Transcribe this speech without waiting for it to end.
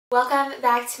Welcome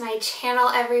back to my channel,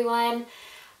 everyone.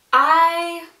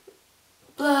 I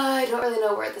don't really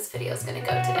know where this video is going to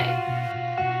go today.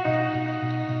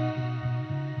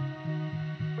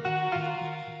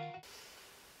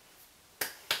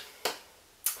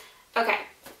 Okay,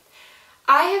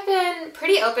 I have been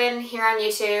pretty open here on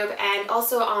YouTube and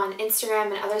also on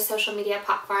Instagram and other social media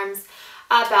platforms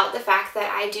about the fact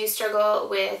that I do struggle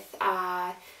with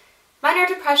minor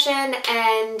depression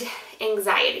and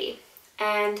anxiety.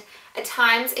 And at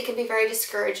times it can be very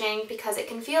discouraging because it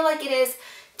can feel like it is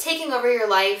taking over your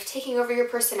life, taking over your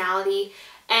personality,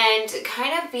 and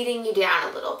kind of beating you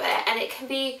down a little bit. And it can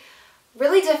be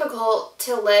really difficult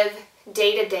to live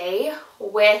day to day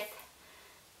with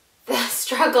the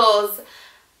struggles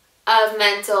of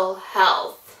mental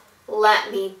health.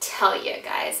 Let me tell you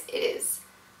guys, it is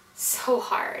so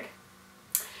hard.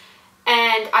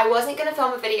 And I wasn't going to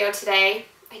film a video today.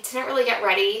 I didn't really get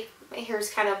ready. My hair's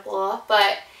kind of blah,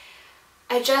 but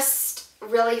I just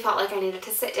really felt like I needed to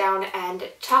sit down and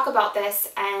talk about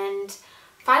this and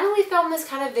finally film this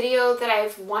kind of video that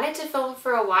I've wanted to film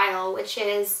for a while, which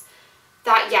is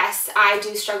that yes, I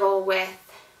do struggle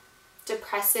with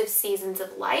depressive seasons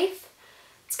of life.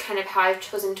 It's kind of how I've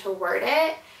chosen to word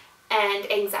it,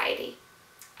 and anxiety.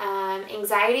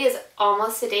 Anxiety is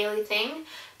almost a daily thing.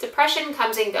 Depression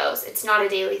comes and goes. It's not a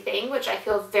daily thing, which I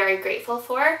feel very grateful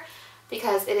for,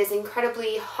 because it is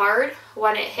incredibly hard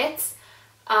when it hits.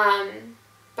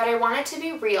 But I want it to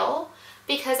be real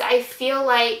because I feel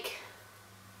like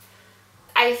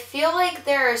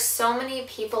there are so many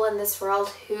people in this world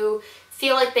who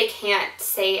feel like they can't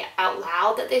say out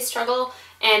loud that they struggle,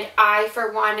 and I,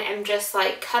 for one, am just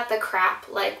like, cut the crap,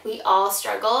 like, we all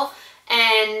struggle,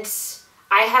 and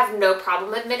I have no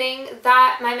problem admitting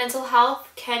that my mental health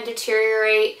can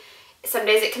deteriorate. Some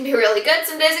days it can be really good,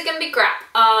 some days it can be crap.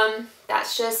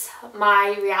 That's just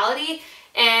my reality,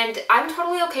 and I'm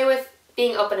totally okay with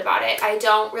being open about it. I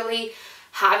don't really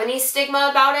have any stigma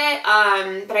about it,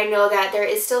 but I know that there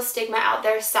is still stigma out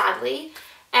there, sadly,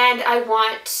 and I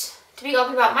want to be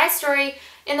open about my story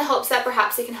in the hopes that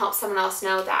perhaps it can help someone else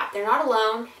know that they're not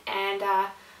alone, and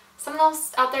someone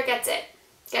else out there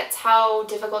gets how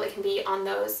difficult it can be on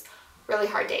those really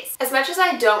hard days. As much as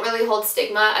I don't really hold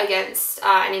stigma against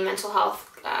any mental health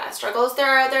struggles there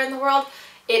are out there in the world,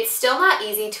 it's still not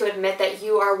easy to admit that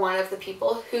you are one of the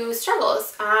people who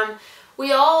struggles.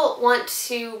 We all want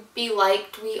to be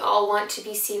liked, we all want to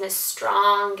be seen as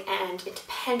strong and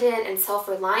independent and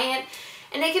self-reliant,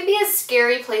 and it can be a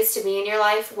scary place to be in your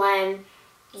life when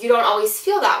you don't always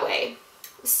feel that way.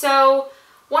 So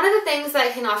one of the things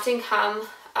that can often come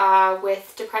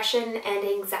with depression and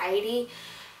anxiety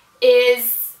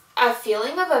is a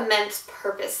feeling of immense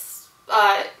purpose,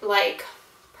 like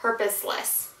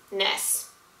purposelessness.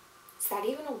 Is that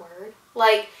even a word?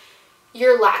 Like,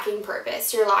 you're lacking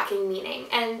purpose, you're lacking meaning,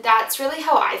 and that's really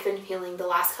how I've been feeling the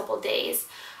last couple days.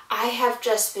 I have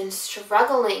just been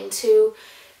struggling to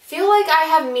feel like I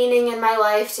have meaning in my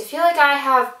life, to feel like I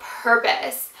have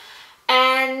purpose.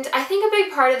 And I think a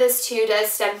big part of this too does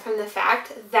stem from the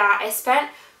fact that I spent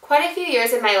quite a few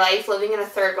years of my life living in a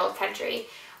third world country,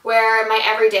 where my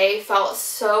everyday felt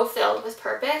so filled with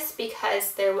purpose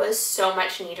because there was so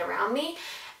much need around me,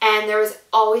 and there was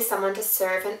always someone to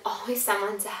serve and always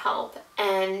someone to help,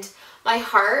 and my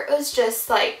heart was just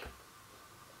like,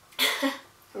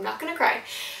 I'm not gonna cry,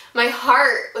 my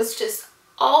heart was just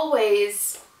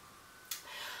always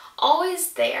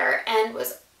there and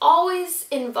was always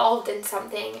involved in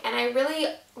something, and I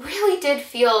really did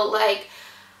feel like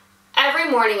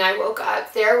every morning I woke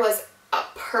up there was a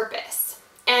purpose.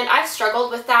 And I've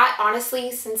struggled with that,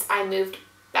 honestly, since I moved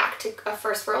back to a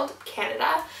first world,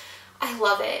 Canada. I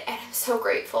love it, and I'm so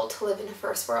grateful to live in a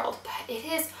first world, but it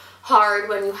is hard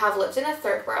when you have lived in a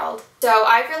third world. So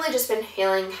I've really just been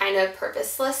feeling kind of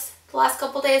purposeless the last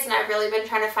couple days, and I've really been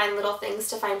trying to find little things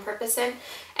to find purpose in.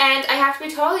 And I have to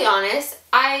be totally honest,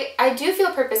 I do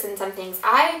feel purpose in some things.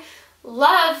 I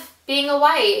love being a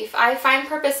wife. I find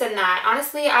purpose in that.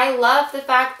 Honestly, I love the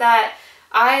fact that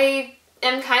I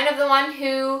am kind of the one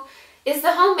who is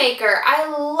the homemaker. I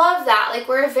love that. Like,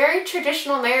 we're a very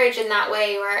traditional marriage in that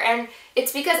way, and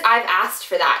it's because I've asked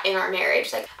for that in our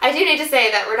marriage. Like, I do need to say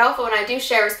that Rodolfo and I do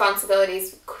share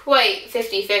responsibilities quite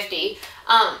 50-50,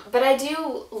 but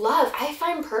I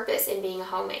find purpose in being a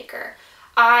homemaker.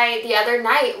 I, the other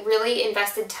night, really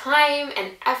invested time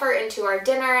and effort into our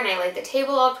dinner, and I laid the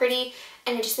table all pretty,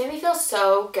 and it just made me feel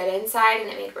so good inside, and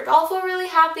it made Rodolfo really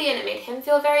happy, and it made him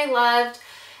feel very loved.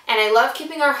 And I love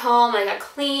keeping our home like a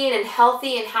clean and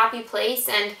healthy and happy place,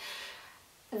 and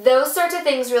those sorts of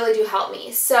things really do help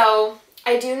me. So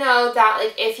I do know that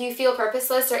like if you feel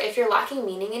purposeless or if you're lacking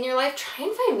meaning in your life, try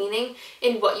and find meaning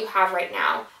in what you have right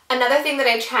now. Another thing that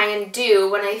I try and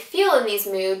do when I feel in these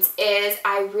moods is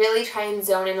I really try and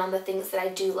zone in on the things that I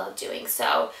do love doing.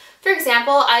 So, for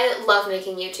example, I love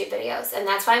making YouTube videos, and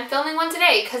that's why I'm filming one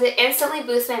today, because it instantly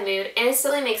boosts my mood,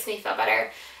 instantly makes me feel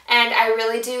better, and I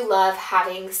really do love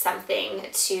having something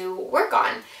to work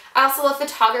on. I also love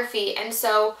photography, and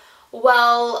so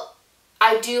while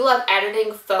I do love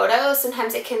editing photos,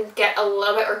 sometimes it can get a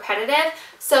little bit repetitive.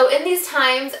 So in these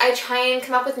times, I try and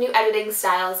come up with new editing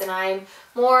styles, and I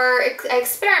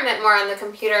experiment more on the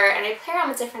computer, and I play around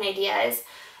with different ideas.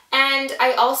 And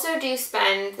I also do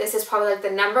spend, this is probably like the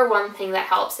number one thing that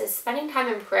helps, is spending time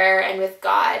in prayer and with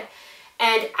God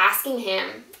and asking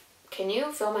Him, can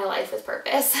you fill my life with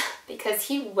purpose? Because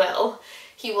He will.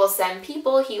 He will send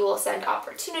people, He will send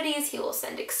opportunities, He will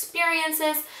send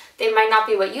experiences. They might not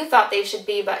be what you thought they should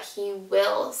be, but He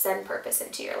will send purpose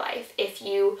into your life. If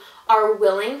you are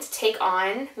willing to take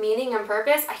on meaning and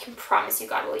purpose, I can promise you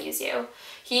God will use you.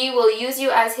 He will use you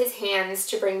as His hands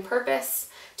to bring purpose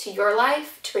to your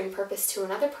life, to bring purpose to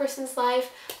another person's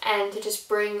life, and to just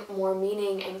bring more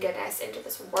meaning and goodness into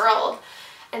this world.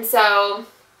 And so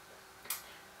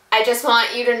I just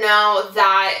want you to know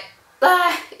that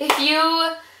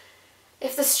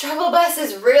if the struggle bus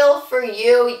is real for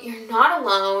you, you're not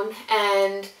alone,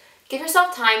 and give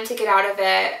yourself time to get out of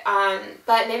it.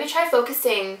 But maybe try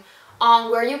focusing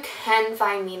on where you can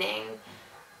find meaning.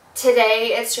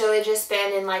 Today, it's really just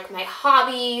been in like my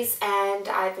hobbies, and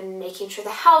I've been making sure the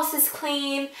house is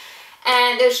clean,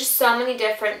 and there's just so many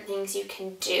different things you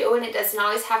can do, and it doesn't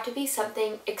always have to be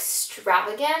something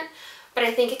extravagant. But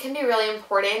I think it can be really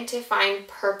important to find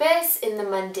purpose in the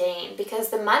mundane, because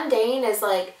the mundane is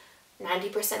like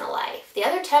 90% of life. The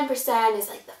other 10% is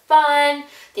like the fun,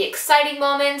 the exciting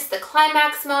moments, the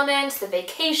climax moments, the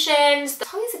vacations,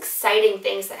 all these exciting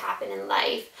things that happen in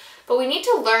life. But we need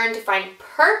to learn to find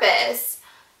purpose,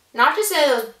 not just in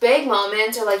those big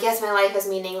moments or like, yes, my life has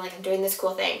meaning, like I'm doing this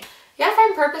cool thing. You gotta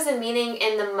find purpose and meaning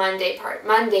in the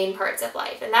mundane parts of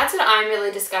life. And that's what I'm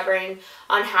really discovering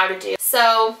on how to do.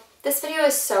 So this video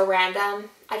is so random.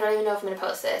 I don't even know if I'm going to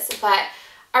post this, but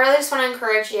I really just want to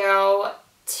encourage you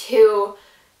to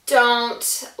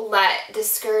don't let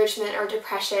discouragement or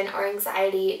depression or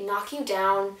anxiety knock you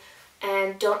down,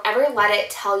 and don't ever let it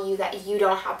tell you that you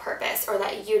don't have purpose or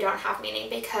that you don't have meaning,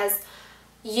 because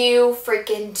you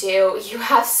freaking do. You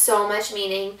have so much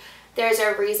meaning. There's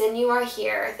a reason you are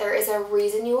here. There is a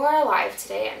reason you are alive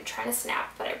today. I'm trying to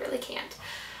snap, but I really can't.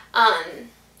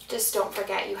 Just don't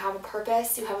forget you have a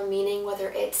purpose, you have a meaning, whether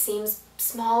it seems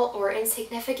small or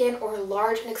insignificant or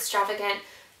large and extravagant,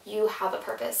 you have a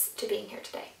purpose to being here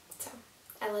today. So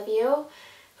I love you.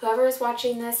 Whoever is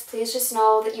watching this, please just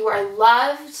know that you are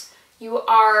loved. You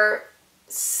are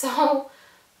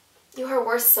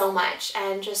worth so much,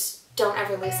 and just don't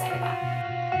ever lose sight of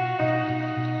that.